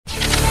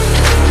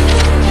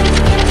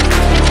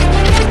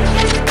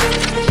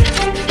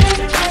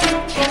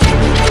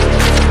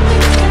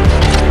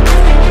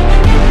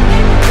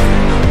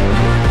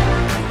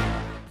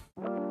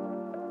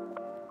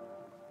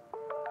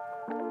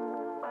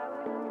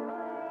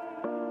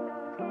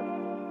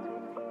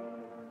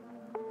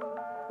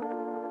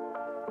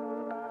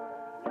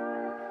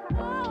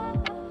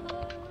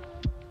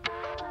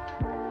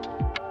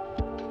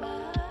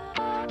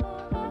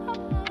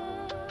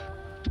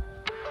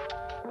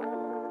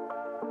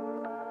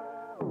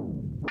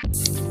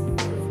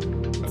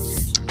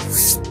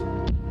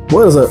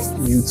What is up,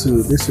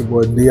 YouTube? This your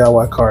boy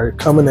DIY Card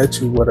coming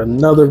at you with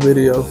another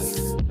video.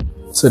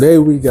 Today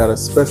we got a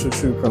special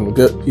shoe from the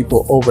good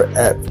people over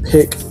at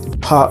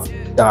pickpop.ru,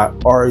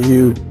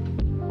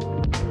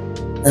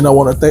 and I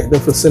want to thank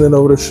them for sending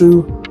over the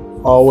shoe.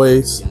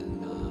 Always,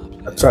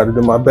 I try to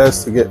do my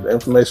best to get the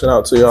information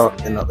out to y'all,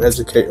 and I'm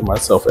educating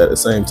myself at the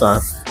same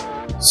time.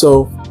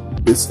 So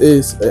this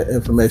is an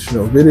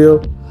informational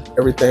video.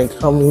 Everything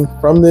coming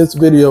from this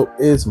video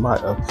is my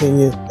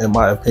opinion and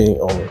my opinion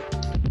only.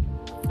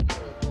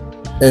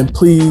 And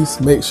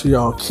please make sure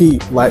y'all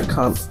keep like,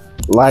 comment,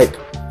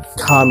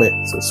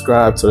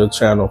 subscribe to the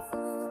channel.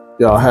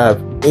 If y'all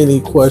have any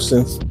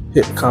questions,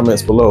 hit the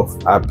comments below.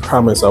 I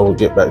promise I will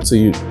get back to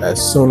you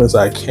as soon as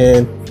I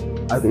can.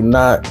 I do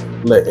not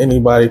let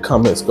anybody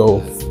comments go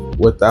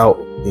without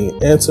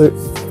being answered.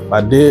 If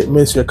I did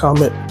miss your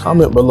comment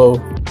below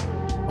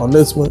on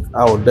this one.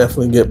 I will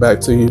definitely get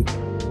back to you.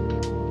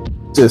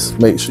 Just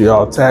make sure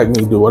y'all tag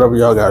me, do whatever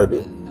y'all gotta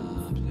do.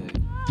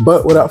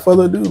 But without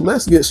further ado,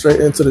 let's get straight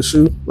into the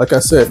shoe. Like I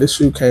said, this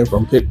shoe came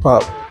from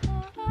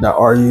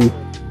pickpop.ru.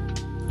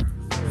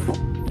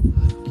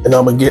 And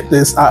I'm gonna get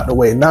this out the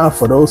way now.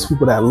 For those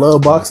people that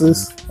love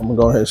boxes, I'm gonna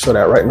go ahead and show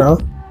that right now.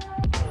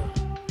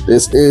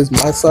 This is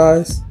my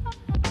size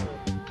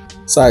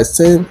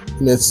 10,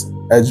 and it's,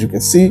 as you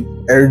can see,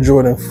 Air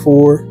Jordan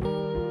 4.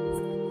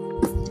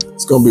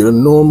 It's gonna be the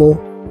normal,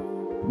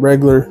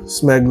 regular,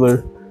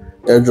 smuggler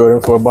Air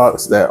Jordan 4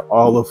 box that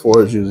all the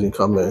 4s usually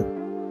come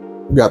in.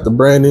 We got the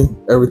branding,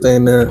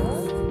 everything there,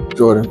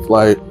 Jordan,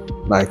 Flight,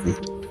 Nike.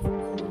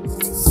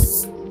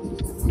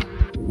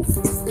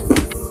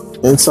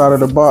 Inside of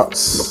the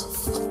box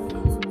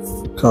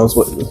comes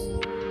with the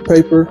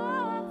paper,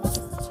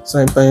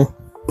 same thing.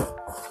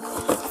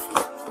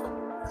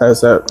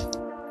 Has that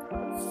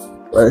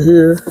right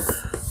here.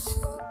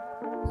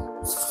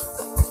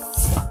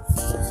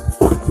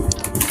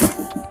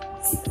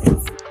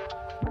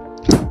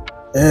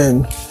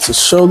 And to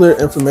show their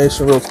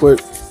information real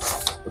quick,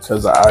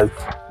 because I'm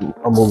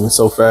moving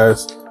so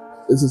fast,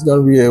 this is going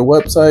to be a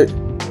website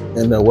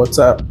and a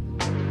WhatsApp,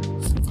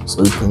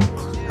 so you can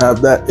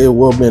have that. It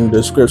will be in the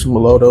description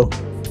below though.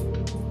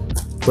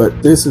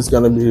 But this is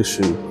going to be a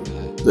shoe.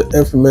 The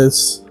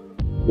infamous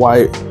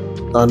White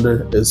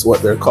Thunder is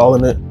what they're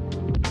calling it.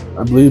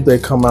 I believe they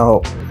come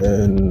out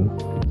in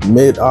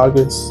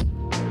mid-August,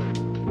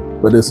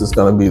 but this is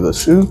going to be the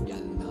shoe.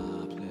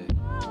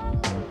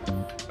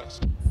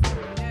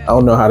 I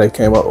don't know how they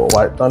came up with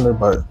White Thunder,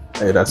 but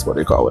hey, that's what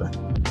they call it.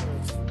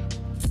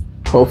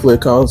 Hopefully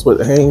it comes with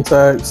the hang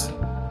tags.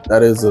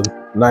 That is a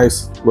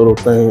nice little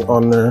thing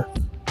on there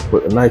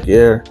with the Nike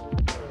Air,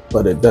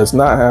 but it does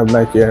not have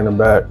Nike Air in the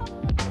back.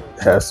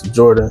 It has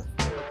Jordan.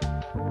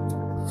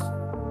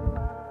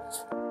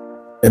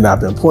 And I've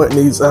been pointing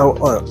these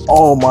out on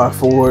all my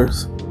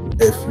 4s.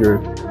 If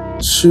your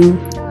shoe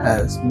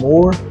has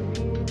more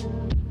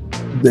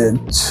than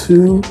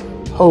 2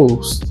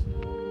 posts,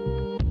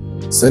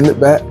 send it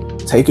back,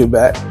 take it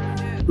back,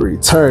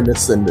 return the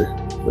sender,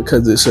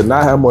 because it should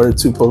not have more than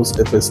 2 posts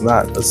if it's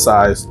not a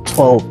size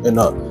 12 and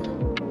up.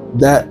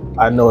 That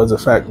I know is a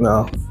fact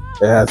now.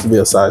 It has to be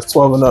a size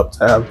 12 and up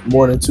to have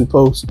more than 2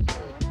 posts.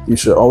 You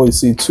should only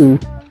see 2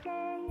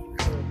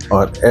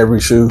 on every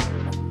shoe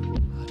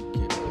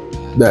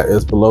that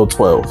is below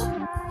 12.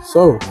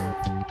 So,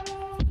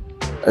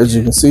 as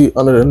you can see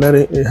under the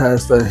netting, it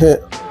has the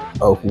hint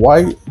of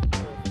white.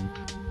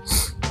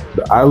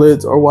 The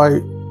eyelids are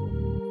white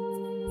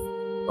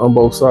on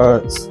both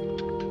sides.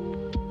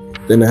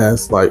 Then it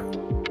has, like,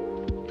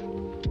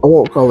 I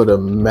won't call it a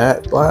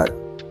matte black,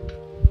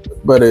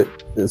 but it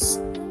is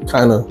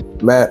kind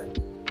of matte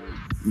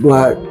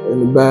black in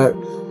the back.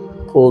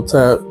 Pull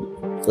tab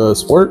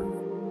does work,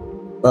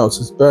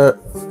 bounces back.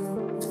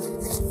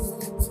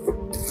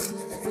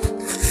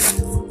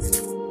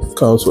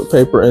 Comes with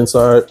paper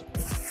inside.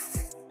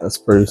 That's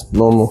pretty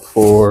normal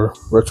for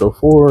retro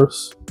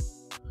 4s.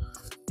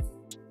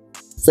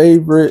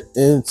 Favorite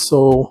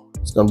insole,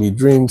 it's gonna be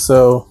Dream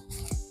Cell.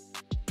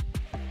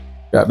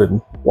 Got the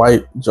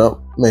white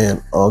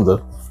Jumpman on the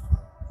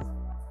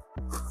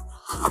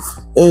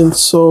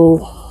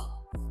insole.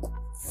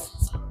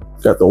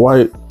 Got the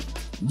white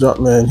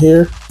Jumpman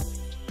here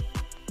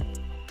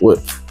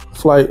with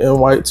Flight in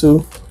white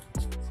too.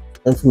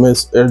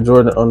 Infamous Air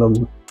Jordan on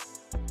them,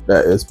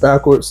 that is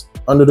backwards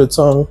under the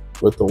tongue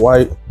with the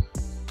white.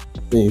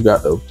 Then you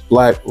got the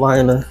black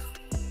liner.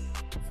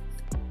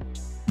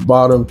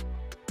 Bottom,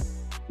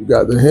 you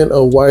got the hint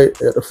of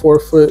white at the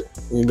forefoot,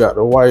 and you got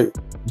the white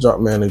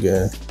Jumpman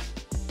again.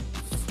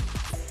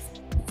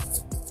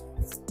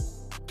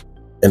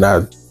 And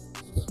I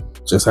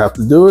just have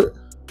to do it.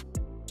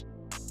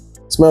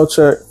 Smell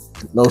check,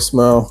 no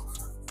smell.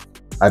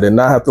 I did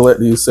not have to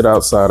let these sit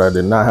outside. I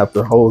did not have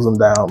to hose them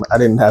down. I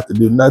didn't have to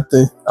do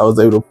nothing. I was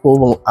able to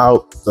pull them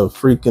out the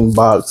freaking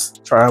box,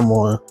 try them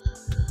on,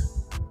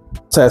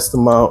 test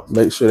them out,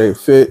 make sure they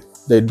fit.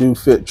 They do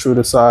fit true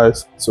to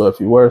size. So if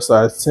you wear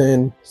size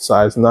 10,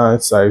 size 9,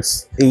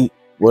 size 8,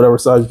 whatever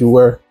size you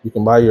wear, you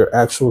can buy your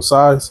actual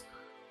size.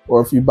 Or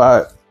if you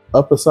buy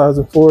up a size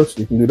in 4s,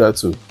 you can do that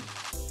too.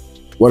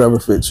 whatever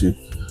fits you.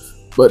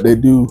 But they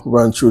do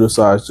run true to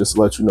size, just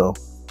to let you know.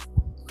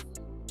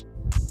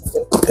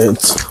 And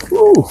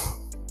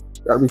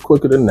gotta be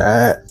quicker than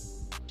that.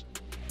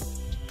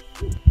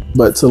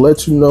 But to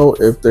let you know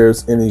if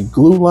there's any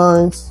glue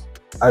lines,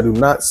 I do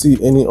not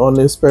see any on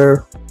this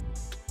pair.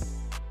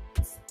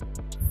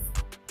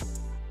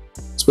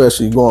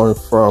 Especially going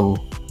from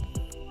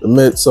the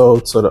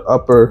midsole to the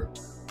upper,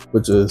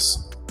 which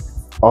is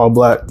all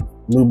black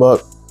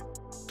nubuck.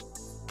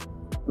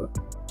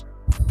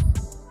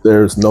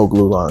 There's no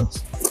glue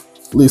lines,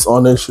 at least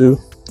on this shoe.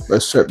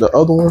 Let's check the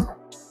other one.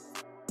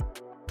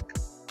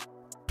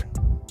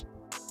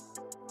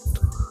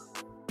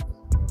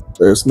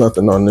 There's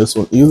nothing on this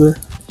one either.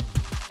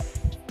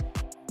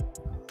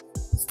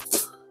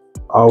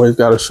 Always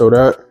got to show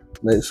that.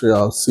 Make sure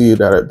y'all see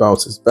that it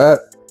bounces back.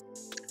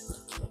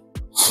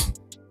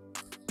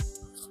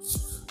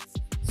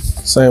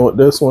 Same with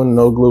this one,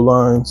 no glue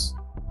lines,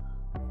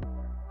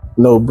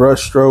 no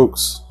brush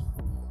strokes,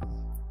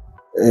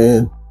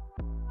 and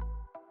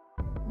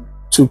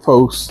 2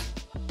 posts.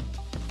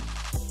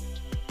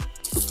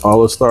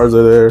 All the stars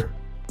are there.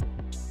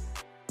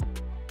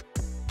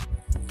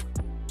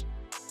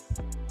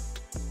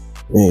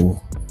 I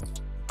mean,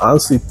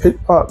 honestly,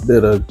 Pick Pop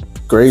did a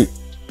great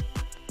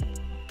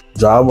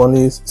job on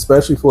these,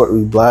 especially for it to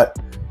be black.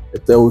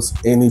 If there was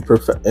any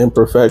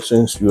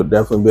imperfections, you would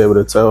definitely be able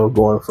to tell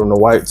going from the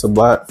white to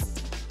black.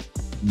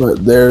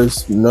 But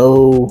there's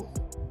no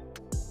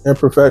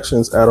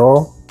imperfections at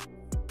all.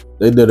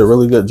 They did a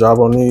really good job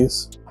on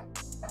these.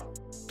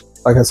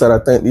 Like I said, I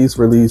think these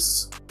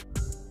released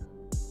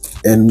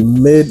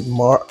in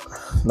mid-August.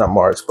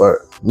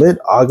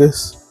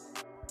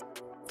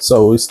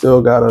 So we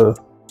still got a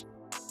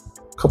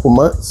couple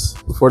months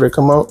before they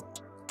come out.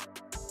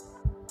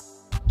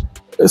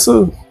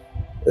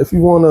 If you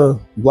want a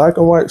black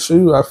and white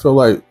shoe, I feel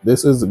like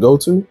this is the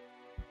go-to.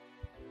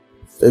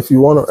 If you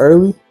want them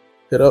early,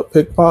 hit up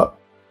Pick Pop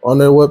on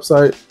their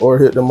website or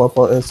hit them up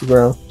on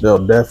Instagram.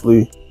 They'll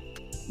definitely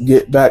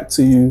get back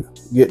to you,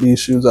 get these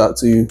shoes out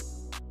to you.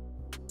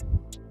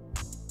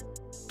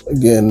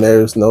 Again,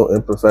 there's no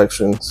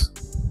imperfections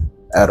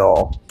at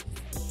all.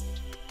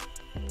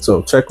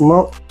 So check them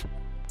out.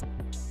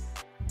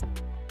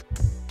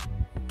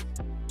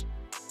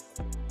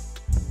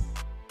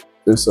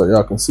 Just so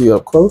y'all can see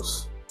up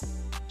close.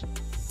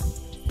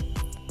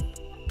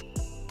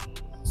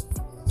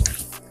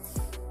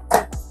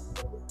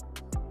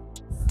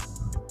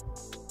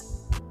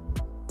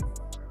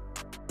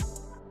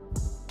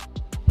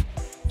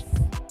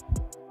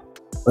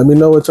 Let me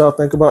know what y'all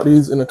think about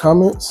these in the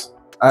comments.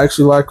 I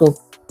actually like them.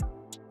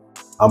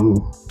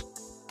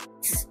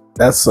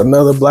 That's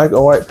another black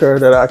and white pair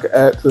that I could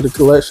add to the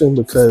collection,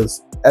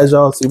 because as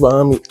y'all see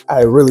behind me,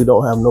 I really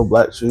don't have no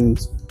black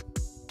shoes,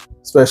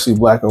 especially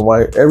black and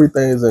white.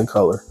 Everything is in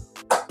color.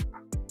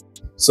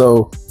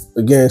 So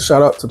again,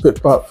 shout out to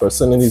Pick Pop for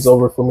sending these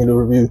over for me to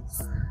review.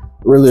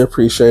 Really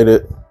appreciate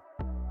it.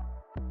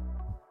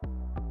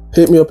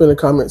 Hit me up in the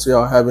comments if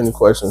y'all have any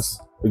questions.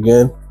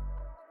 Again,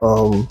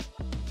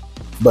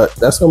 but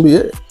that's gonna be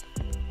it.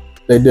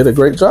 They did a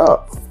great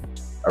job.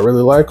 I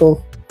really like them.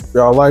 If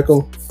y'all like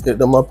them, hit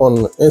them up on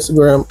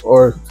Instagram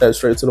or head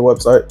straight to the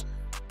website.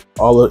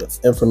 All the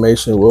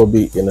information will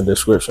be in the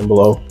description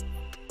below.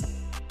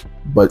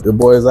 But the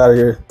boy is out of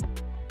here.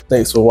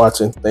 Thanks for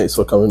watching. Thanks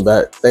for coming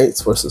back. Thanks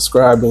for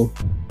subscribing,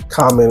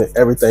 commenting,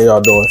 everything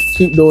y'all doing.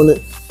 Keep doing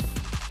it.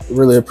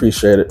 Really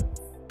appreciate it.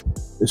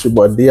 It's your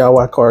boy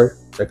DIY Card.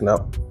 Checking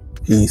out.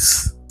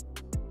 Peace.